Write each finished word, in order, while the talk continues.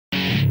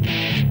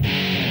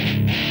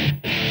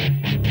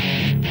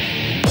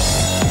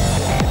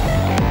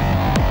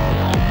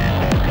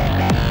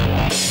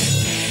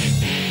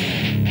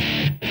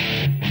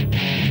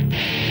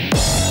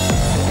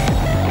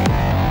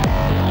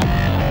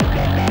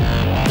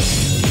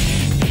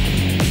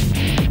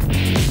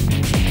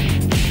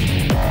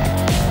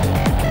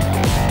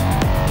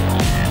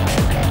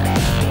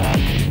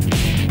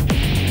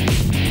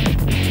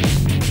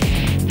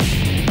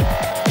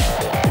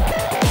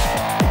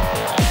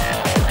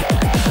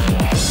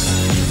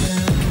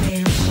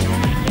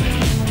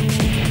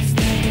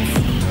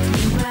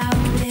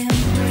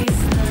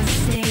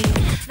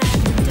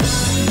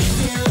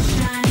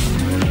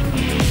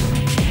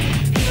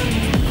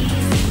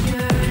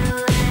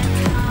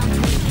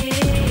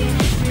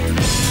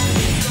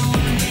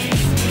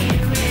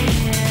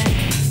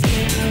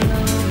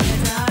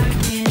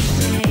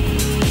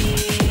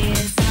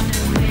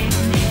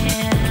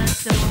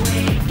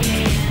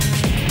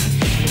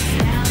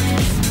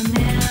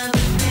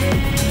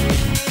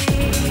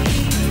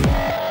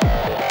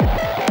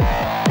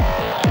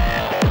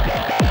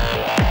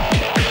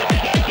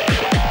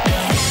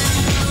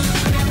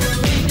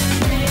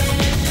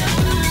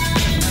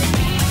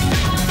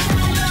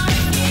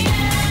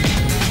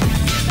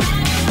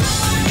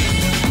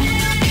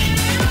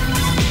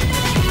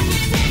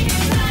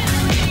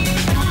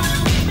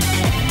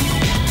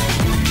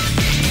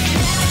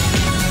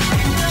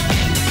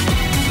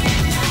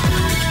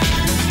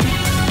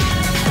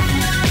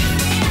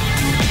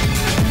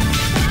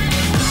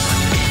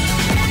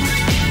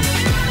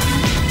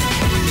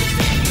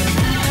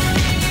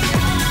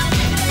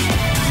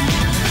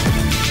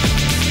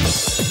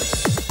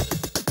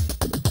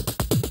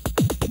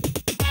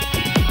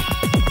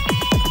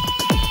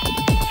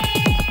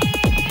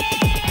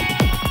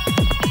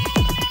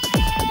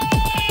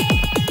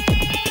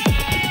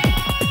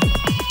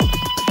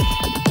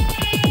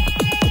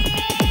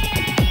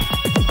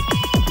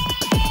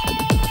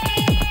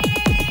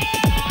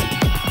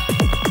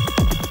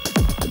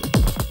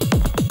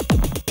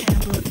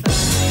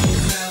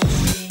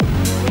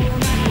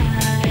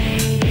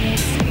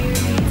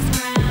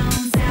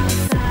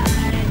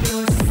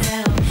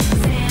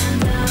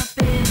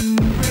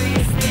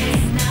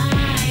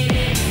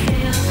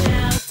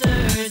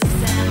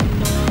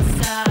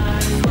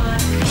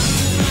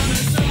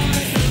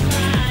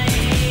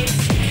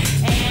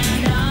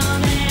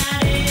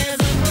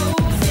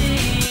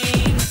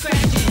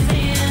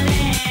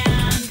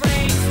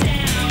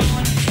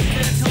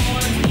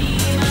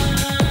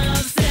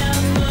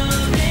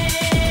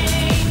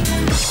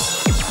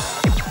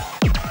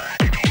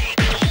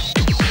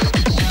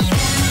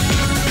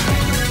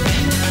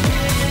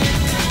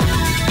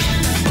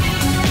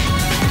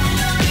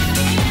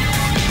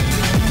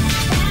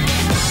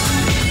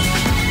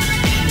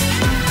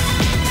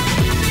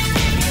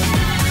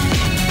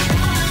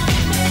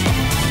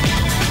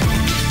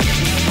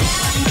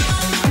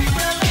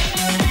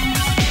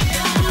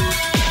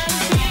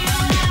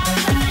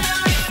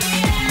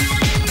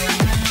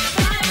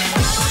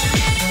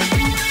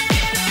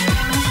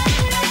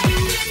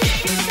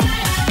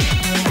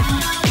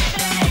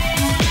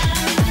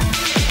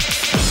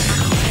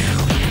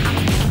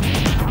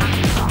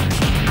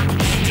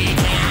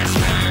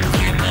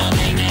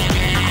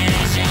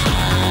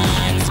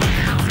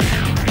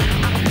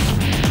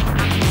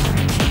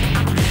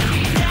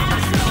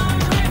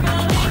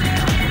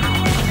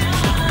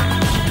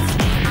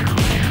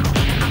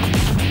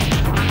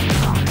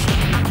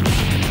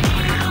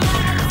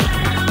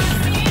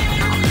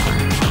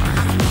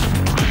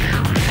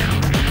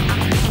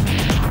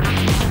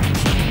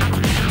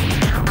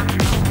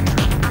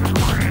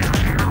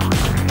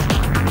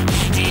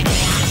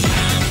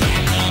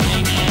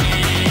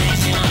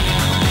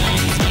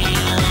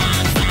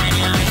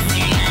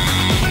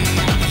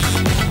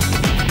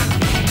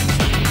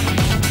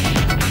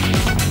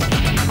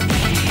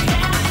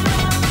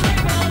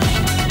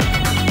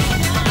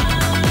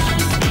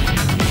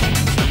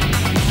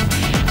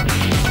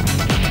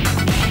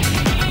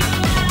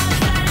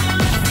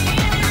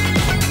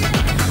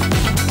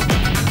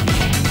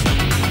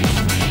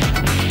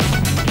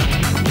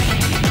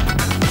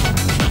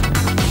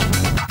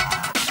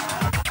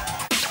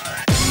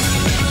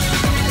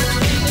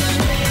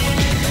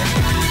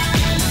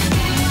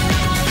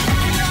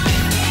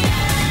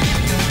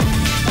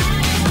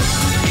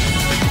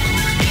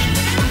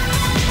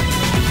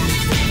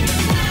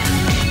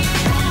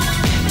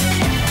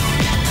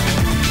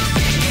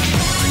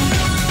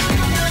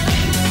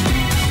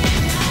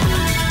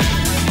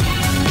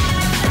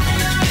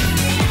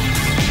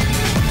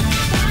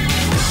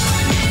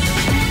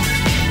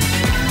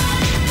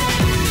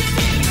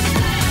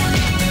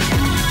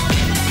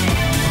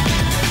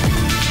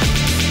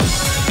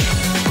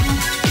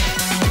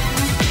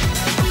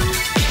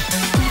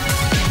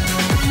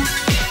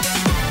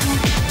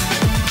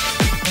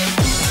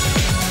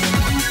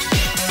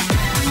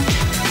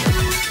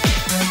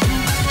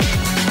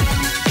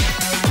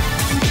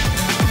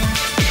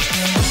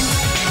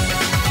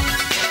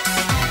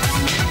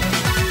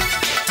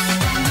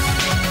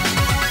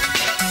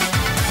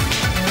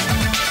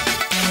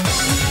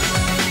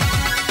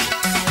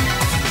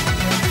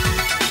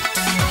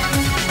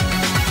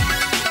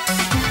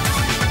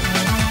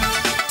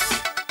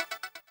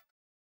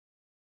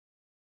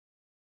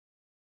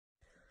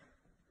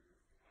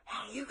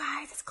you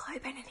guys, it's Chloe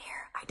Bennet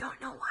here. I don't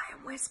know why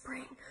I'm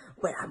whispering,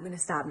 but I'm gonna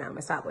stop now. I'm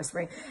gonna stop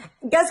whispering.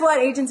 Guess what?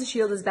 Agents of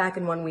S.H.I.E.L.D. is back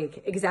in 1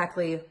 week.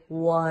 Exactly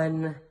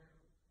 1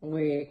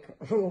 week.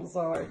 I'm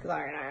so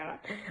excited.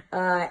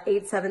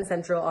 8/7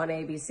 Central on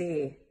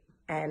ABC.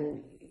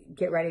 And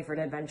get ready for an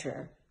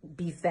adventure.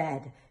 Be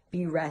fed,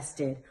 be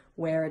rested,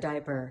 wear a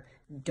diaper.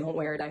 Don't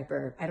wear a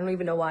diaper. I don't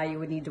even know why you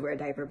would need to wear a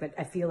diaper, but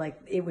I feel like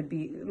it would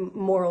be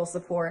moral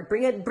support.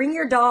 Bring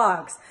your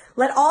dogs.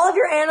 Let all of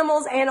your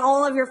animals and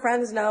all of your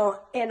friends know.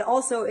 And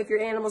also, if your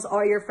animals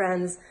are your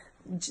friends,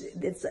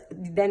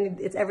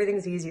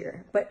 everything's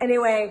easier. But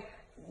anyway,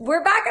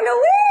 we're back in a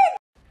week.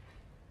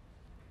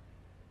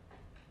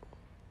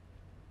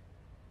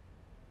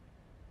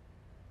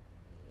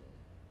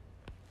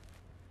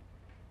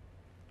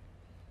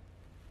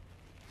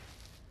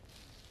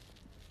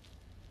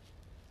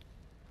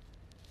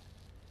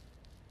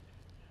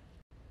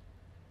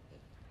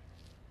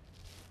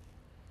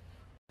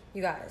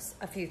 You guys,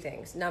 a few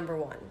things. Number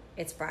one,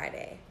 it's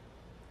Friday.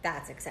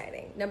 That's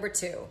exciting. Number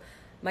two,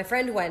 my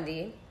friend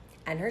Wendy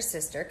and her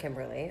sister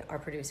Kimberly are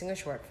producing a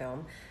short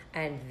film,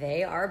 and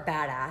they are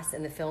badass,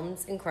 and the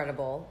film's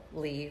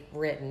incredibly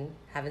written.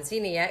 Haven't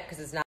seen it yet because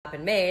it's not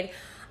been made.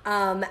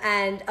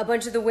 And a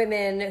bunch of the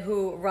women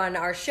who run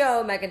our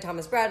show, Megan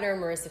Thomas Bradner,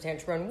 Marissa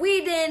Tancheron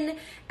Whedon,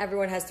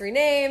 everyone has 3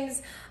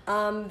 names.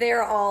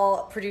 They're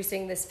all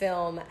producing this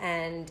film,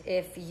 and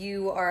if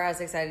you are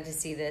as excited to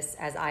see this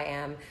as I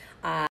am,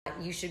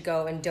 you should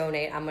go and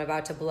donate. I'm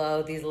about to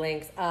blow these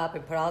links up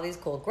and put all these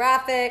cool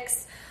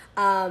graphics.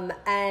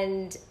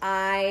 And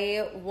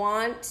I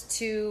want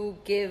to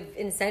give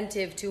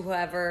incentive to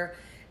whoever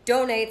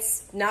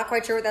donates. Not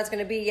quite sure what that's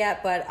going to be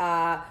yet, but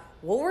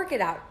we'll work it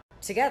out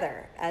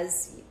together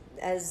as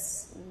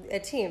a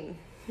team.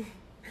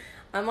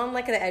 I'm on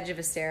like the edge of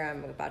a stair.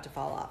 I'm about to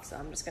fall off, so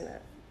I'm just gonna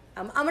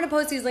I'm gonna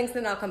post these links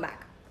and then I'll come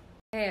back.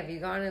 Hey, have you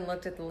gone and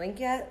looked at the link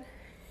yet?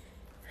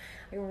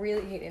 I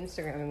really hate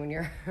Instagramming when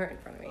you're right in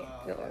front of me.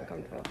 I feel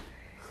uncomfortable.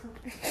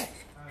 I'm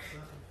so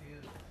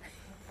confused.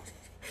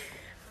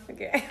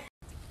 Okay.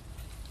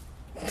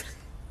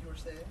 You were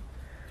saying?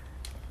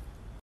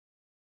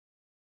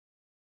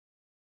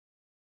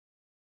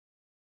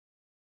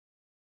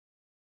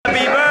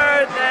 Happy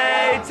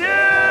birthday to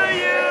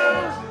you!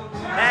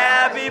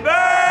 Happy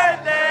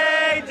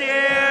birthday,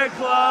 dear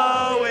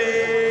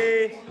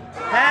Chloe!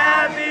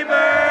 Happy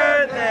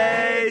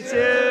birthday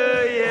to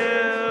you!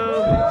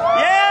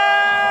 Yeah!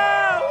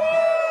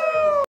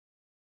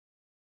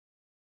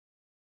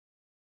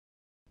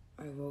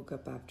 I woke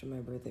up after my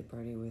birthday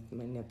party with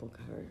my nipple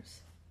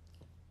covers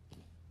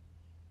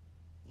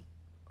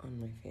on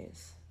my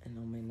face and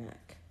on my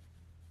neck.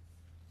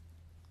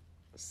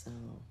 So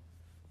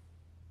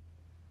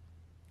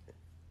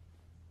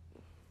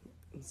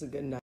it's a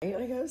good night,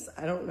 I guess.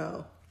 I don't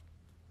know.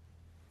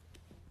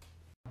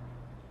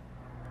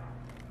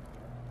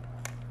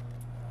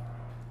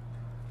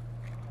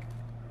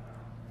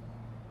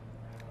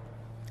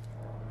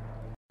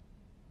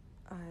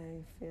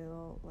 I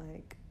feel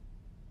like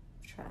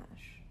trash.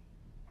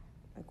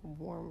 Like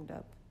warmed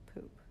up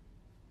poop.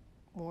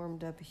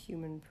 Warmed up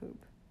human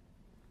poop.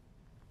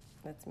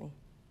 That's me.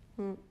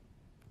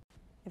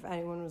 If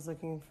anyone was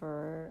looking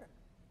for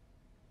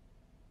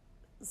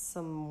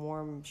some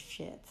warm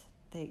shit,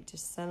 they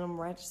just send them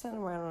right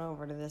on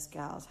over to this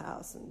gal's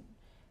house and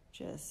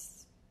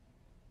just,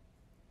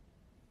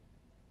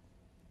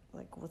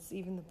 like, what's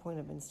even the point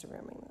of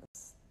Instagramming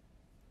this?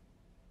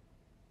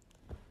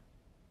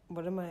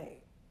 What am I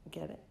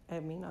getting?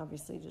 I mean,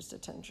 obviously just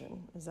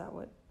attention. Is that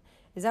what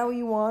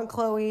you want,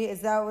 Chloe?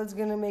 Is that what's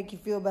gonna make you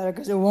feel better?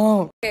 Because it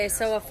won't. Okay,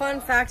 so a fun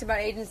fact about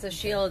Agents of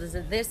S.H.I.E.L.D. is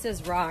that this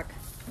is Rock,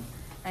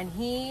 and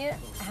he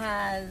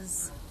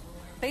has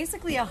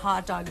basically a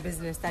hot dog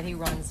business that he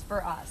runs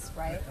for us,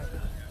 right?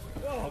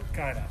 Oh,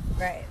 kind of.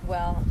 Right.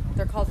 Well,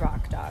 they're called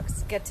Rock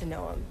Dogs. Get to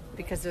know them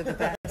because they're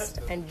the best.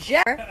 And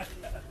Jeff,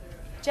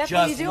 what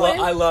are you doing?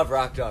 I love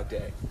Rock Dog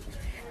Day.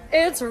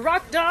 It's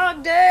Rock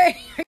Dog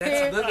Day.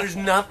 There's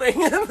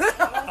nothing in that.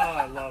 Oh,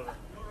 I love it.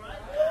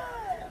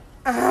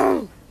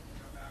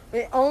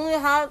 The only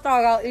hot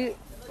dog I'll eat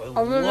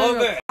other love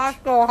than it. a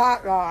Costco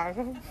hot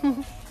dog.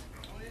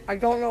 I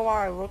don't know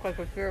why I look like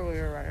a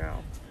cheerleader right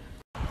now.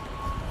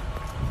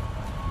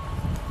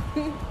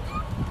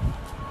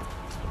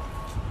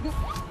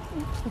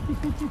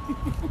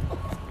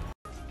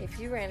 If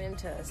you ran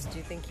into us, do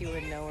you think you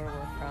would know where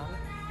we're from?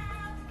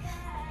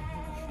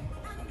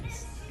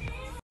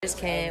 We just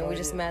came, we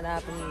just met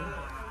up,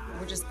 and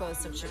we're just both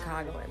some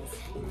Chicagoans,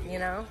 you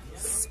know?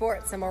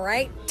 Sports, am I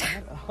right?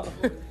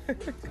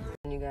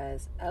 You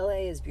guys,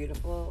 LA is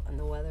beautiful and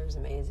the weather's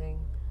amazing,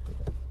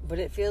 but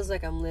it feels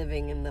like I'm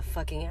living in the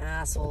fucking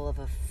asshole of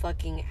a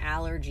fucking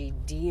allergy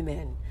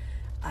demon.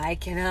 I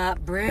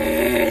cannot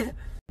breathe.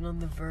 I'm on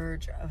the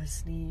verge of a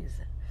sneeze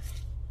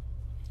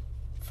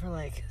for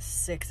like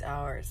 6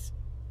 hours.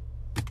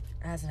 It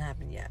hasn't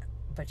happened yet,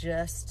 but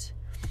just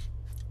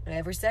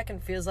every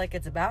second feels like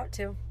it's about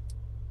to.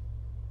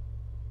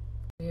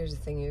 Here's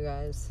the thing, you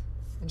guys.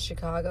 In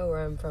Chicago,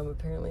 where I'm from,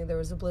 apparently there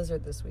was a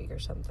blizzard this week or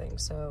something,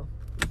 so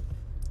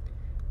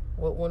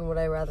What one would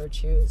I rather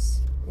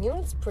choose? You know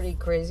what's pretty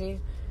crazy?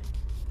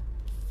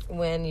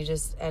 When you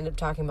just end up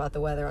talking about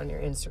the weather on your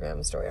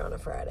Instagram story on a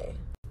Friday.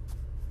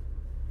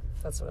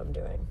 That's what I'm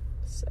doing.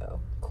 So,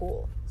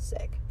 cool.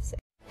 Sick.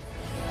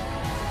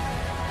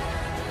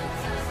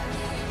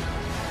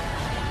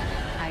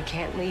 I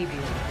can't leave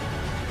you.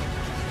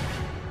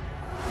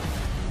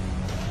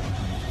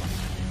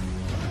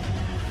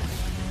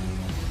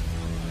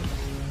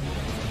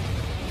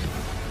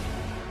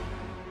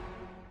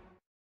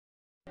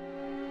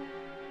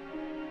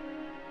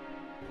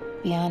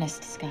 Be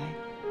honest, Sky.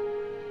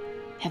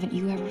 Haven't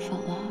you ever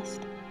felt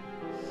lost?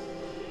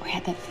 Or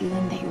had that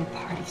feeling that you were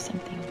part of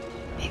something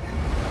bigger?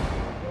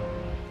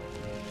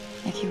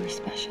 Like you were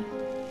special?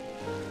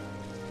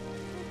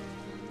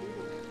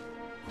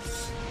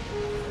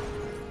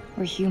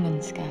 We're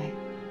human, Sky.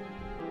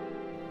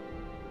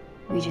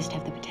 We just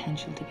have the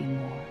potential to be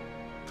more.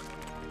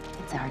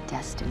 It's our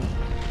destiny.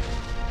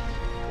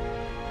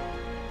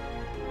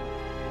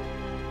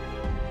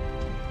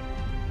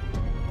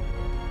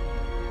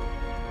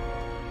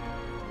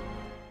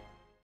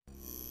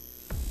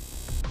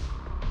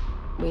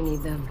 We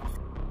need them.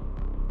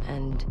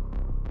 And